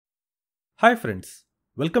Hi friends,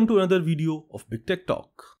 welcome to another video of Big Tech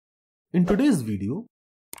Talk. In today's video,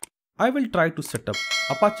 I will try to set up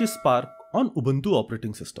Apache Spark on Ubuntu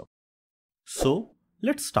operating system. So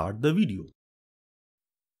let's start the video.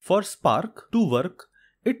 For Spark to work,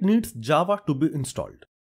 it needs Java to be installed.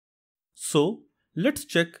 So let's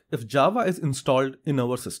check if Java is installed in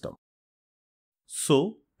our system.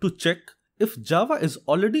 So to check if Java is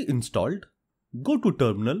already installed, go to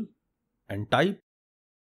terminal and type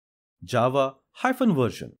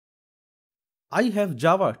Java-version. I have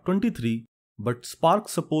Java 23, but Spark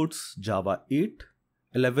supports Java 8,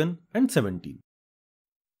 11 and 17.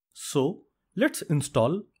 So let's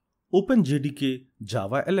install OpenJDK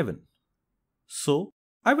Java 11. So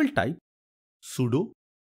I will type sudo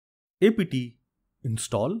apt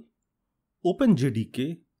install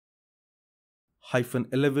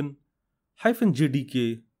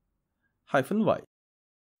OpenJDK-11-JDK-y.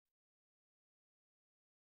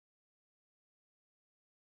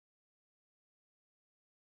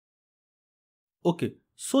 Okay,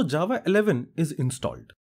 so Java 11 is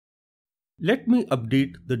installed. Let me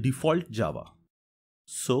update the default Java.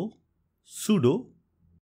 So sudo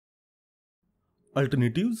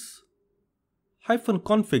alternatives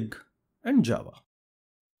 -config and Java.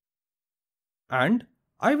 And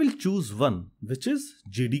I will choose one, which is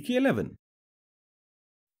JDK 11.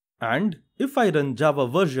 And if I run Java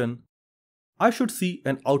version, I should see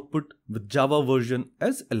an output with Java version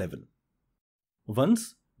as 11.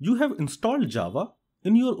 Once you have installed Java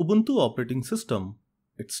in your Ubuntu operating system,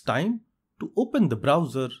 it's time to open the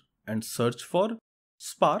browser and search for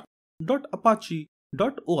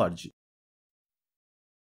spark.apache.org.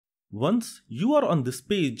 Once you are on this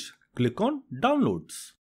page, click on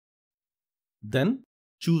Downloads. Then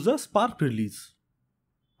choose a Spark release.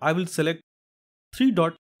 I will select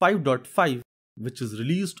 3.5.5, which is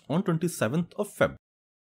released on 27th of Feb.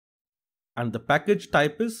 And the package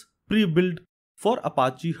type is pre-built for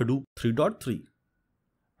Apache Hadoop 3.3.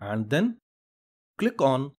 And then click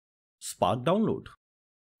on Spark Download.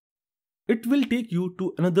 It will take you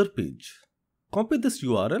to another page. Copy this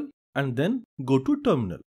URL and then go to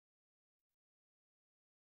terminal.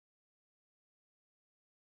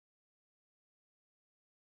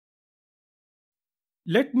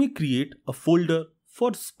 Let me create a folder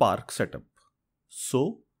for Spark setup.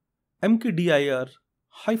 So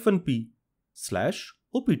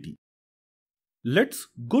mkdir-p/opt. Let's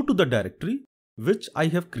go to the directory which I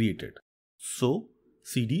have created. So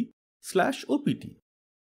cd/opt.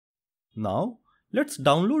 Now let's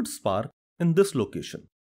download Spark in this location.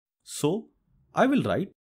 So I will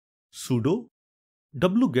write sudo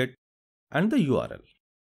wget and the URL.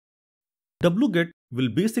 Wget will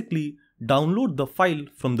basically download the file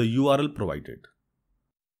from the URL provided.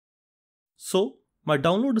 So my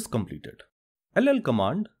download is completed. ll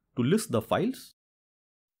command to list the files.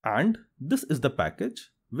 And this is the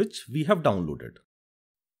package which we have downloaded.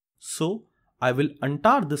 So I will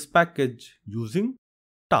untar this package using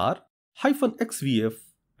tar-xvf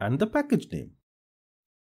and the package name.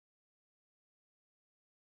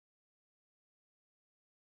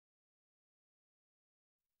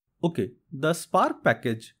 Okay, the Spark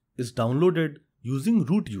package is downloaded using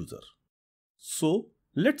root user. So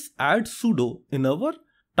let's add sudo in our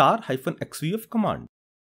tar-xvf command.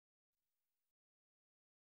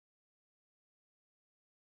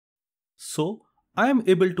 So I am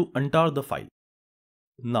able to untar the file.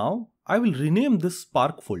 Now I will rename this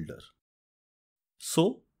Spark folder.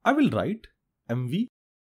 So I will write mv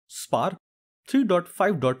spark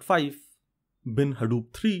 3.5.5 bin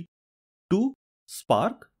hadoop 3 to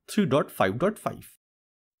spark 3.5.5.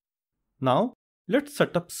 Now let's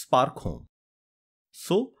set up Spark home.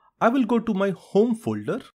 So I will go to my home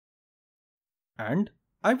folder and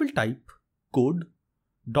I will type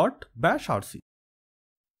code.bashrc.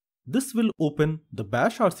 This will open the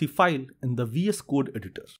bashrc file in the VS Code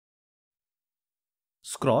editor.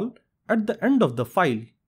 Scroll at the end of the file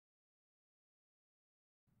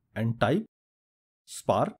and type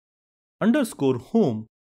spark_home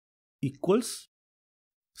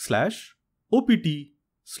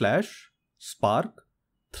 /opt/spark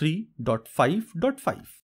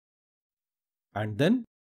 3.5.5 and then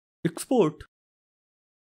export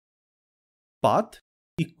path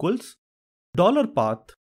equals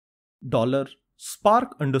 $path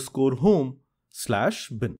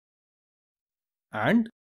 $spark_home/bin and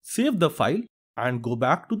save the file and go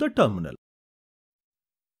back to the terminal.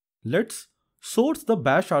 Let's source the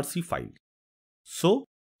bashrc file. So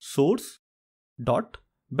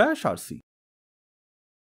source.bashrc.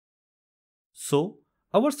 So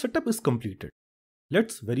our setup is completed.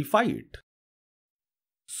 Let's verify it.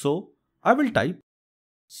 So I will type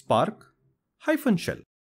spark -shell,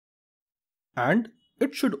 and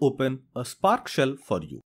it should open a Spark shell for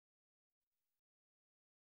you.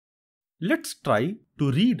 Let's try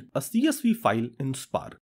to read a CSV file in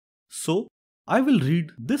Spark. So I will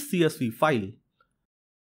read this CSV file,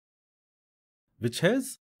 which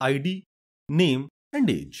has ID, name and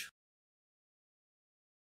age.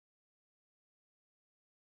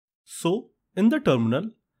 So in the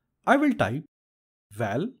terminal, I will type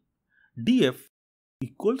val df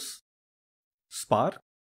equals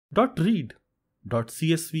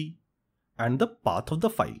spark.read.csv and the path of the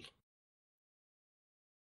file.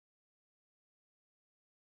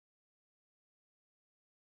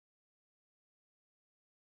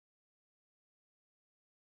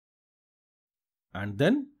 And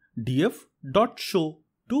then df.show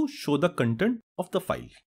to show the content of the file.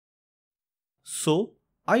 So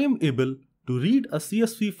I am able to read a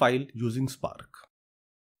CSV file using Spark.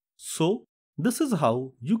 So this is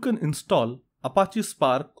how you can install Apache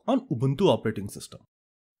Spark on Ubuntu operating system.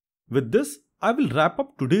 With this, I will wrap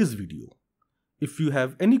up today's video. If you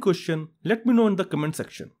have any question, let me know in the comment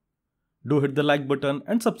section. Do hit the like button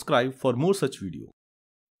and subscribe for more such videos.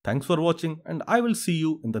 Thanks for watching, and I will see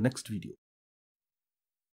you in the next video.